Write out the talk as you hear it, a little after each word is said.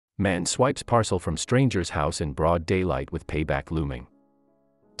Man swipes parcel from stranger's house in broad daylight with payback looming.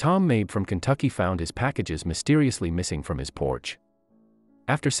 Tom Mabe from Kentucky found his packages mysteriously missing from his porch.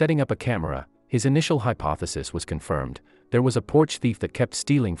 After setting up a camera, his initial hypothesis was confirmed: there was a porch thief that kept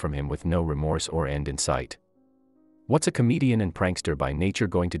stealing from him with no remorse or end in sight. What's a comedian and prankster by nature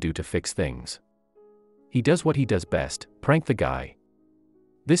going to do to fix things? He does what he does best: prank the guy.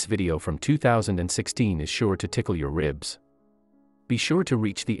 This video from 2016 is sure to tickle your ribs. Be sure to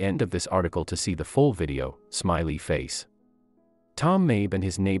reach the end of this article to see the full video. Smiley face. Tom Mabe and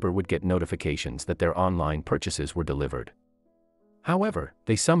his neighbor would get notifications that their online purchases were delivered. However,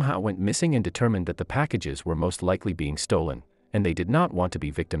 they somehow went missing and determined that the packages were most likely being stolen, and they did not want to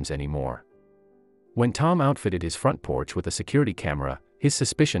be victims anymore. When Tom outfitted his front porch with a security camera, his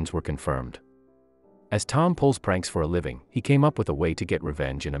suspicions were confirmed. As Tom pulls pranks for a living, he came up with a way to get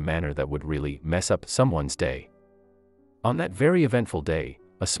revenge in a manner that would really mess up someone's day. On that very eventful day,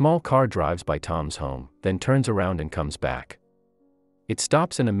 a small car drives by Tom's home, then turns around and comes back. It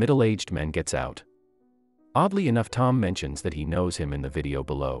stops and a middle-aged man gets out. Oddly enough, Tom mentions that he knows him in the video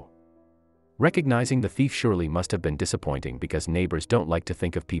below. Recognizing the thief surely must have been disappointing, because neighbors don't like to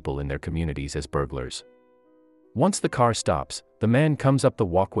think of people in their communities as burglars. Once the car stops, the man comes up the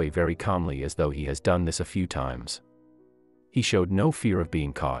walkway very calmly, as though he has done this a few times. He showed no fear of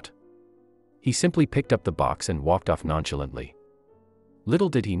being caught. He simply picked up the box and walked off nonchalantly. Little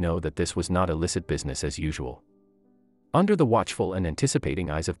did he know that this was not illicit business as usual. Under the watchful and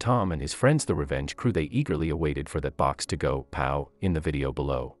anticipating eyes of Tom and his friends, the revenge crew, they eagerly awaited for that box to go pow in the video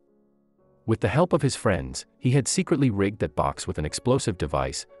below. With the help of his friends, he had secretly rigged that box with an explosive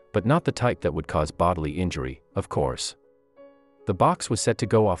device, but not the type that would cause bodily injury, of course. The box was set to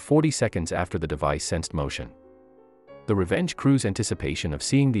go off 40 seconds after the device sensed motion. The revenge crew's anticipation of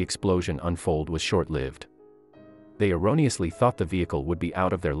seeing the explosion unfold was short-lived. They erroneously thought the vehicle would be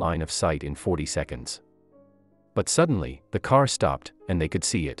out of their line of sight in 40 seconds. But suddenly, the car stopped, and they could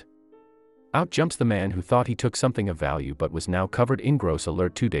see it. Out jumps the man who thought he took something of value but was now covered in gross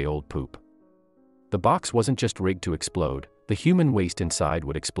alert 2-day-old poop. The box wasn't just rigged to explode, the human waste inside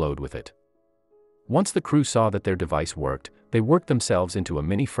would explode with it. Once the crew saw that their device worked, they worked themselves into a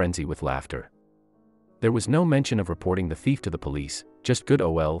mini frenzy with laughter. There was no mention of reporting the thief to the police, just good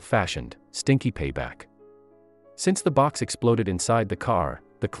old-fashioned, stinky payback. Since the box exploded inside the car,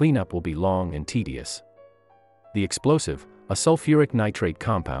 the cleanup will be long and tedious. The explosive, a sulfuric nitrate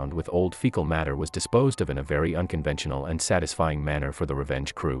compound with old fecal matter, was disposed of in a very unconventional and satisfying manner for the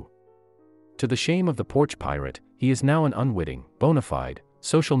revenge crew. To the shame of the porch pirate, he is now an unwitting, bona fide,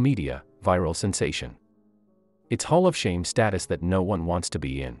 social media, viral sensation. It's Hall of Shame status that no one wants to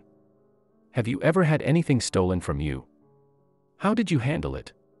be in. Have you ever had anything stolen from you? How did you handle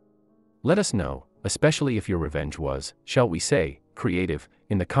it? Let us know, especially if your revenge was, shall we say, creative,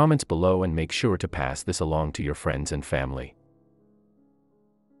 in the comments below, and make sure to pass this along to your friends and family.